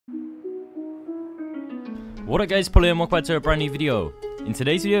What up guys, Polly and welcome back to a brand new video. In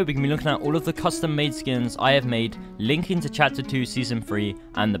today's video, we're going to be looking at all of the custom made skins I have made, linking to Chapter 2 Season 3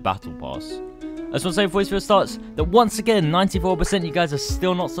 and the Battle Pass. I just want to say before this video starts that once again, 94% of you guys are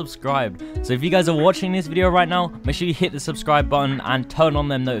still not subscribed. So if you guys are watching this video right now, make sure you hit the subscribe button and turn on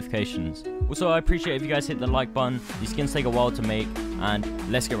them notifications. Also, I appreciate if you guys hit the like button. These skins take a while to make,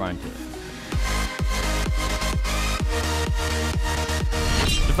 and let's get right into it.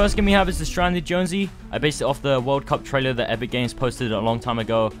 The first skin we have is the Stranded Jonesy. I based it off the World Cup trailer that Epic Games posted a long time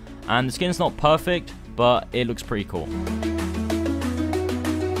ago, and the skin's not perfect, but it looks pretty cool.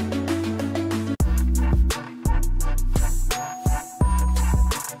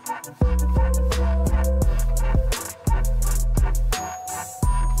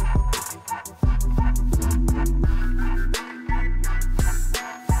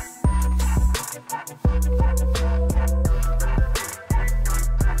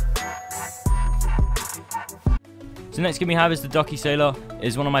 So the next skin we have is the Ducky Sailor. It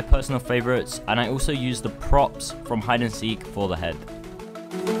is one of my personal favorites, and I also use the props from Hide and Seek for the head.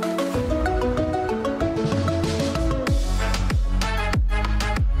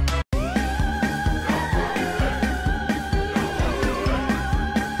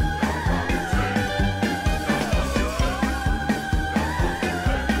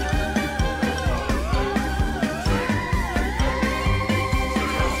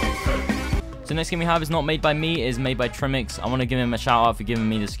 The next skin we have is not made by me, it is made by Trimix. I want to give him a shout out for giving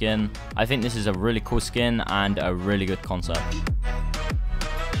me the skin. I think this is a really cool skin and a really good concept.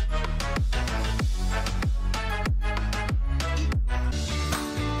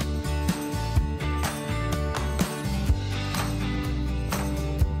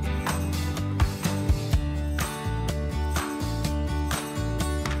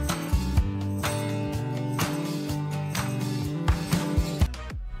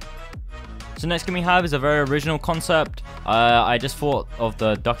 So next skin we have is a very original concept. I just thought of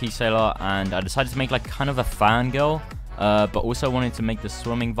the Ducky Sailor and I decided to make like kind of a fangirl, but also wanted to make the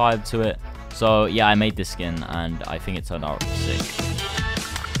swimming vibe to it. So yeah, I made this skin and I think it turned out sick.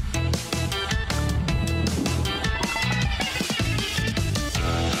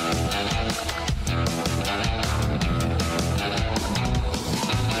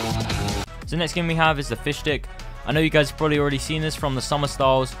 So next skin we have is the Fish Stick. I know you guys have probably already seen this from the summer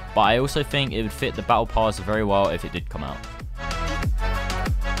styles, but I also think it would fit the Battle Pass very well if it did come out.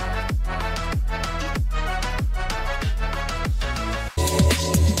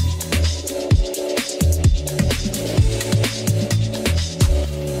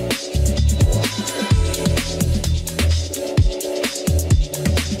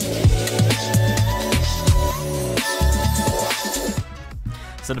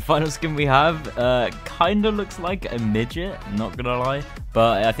 So the final skin we have kind of looks like a midget, not gonna lie,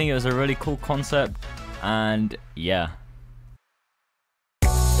 but I think it was a really cool concept, and yeah.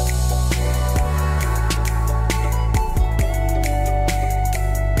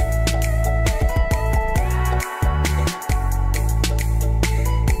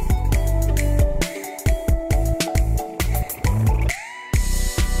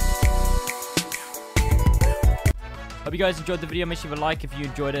 Hope you guys enjoyed the video. Make sure you leave a like if you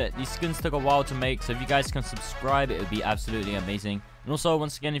enjoyed it. These skins took a while to make, so if you guys can subscribe, it would be absolutely amazing. And also,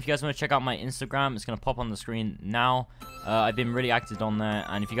 once again, if you guys want to check out my Instagram, it's going to pop on the screen now. I've been really active on there,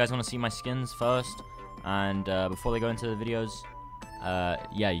 and if you guys want to see my skins first, and before they go into the videos,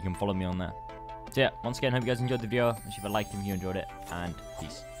 yeah, you can follow me on there. So yeah, once again, hope you guys enjoyed the video. Make sure you leave a like if you enjoyed it, and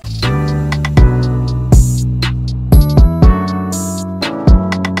peace.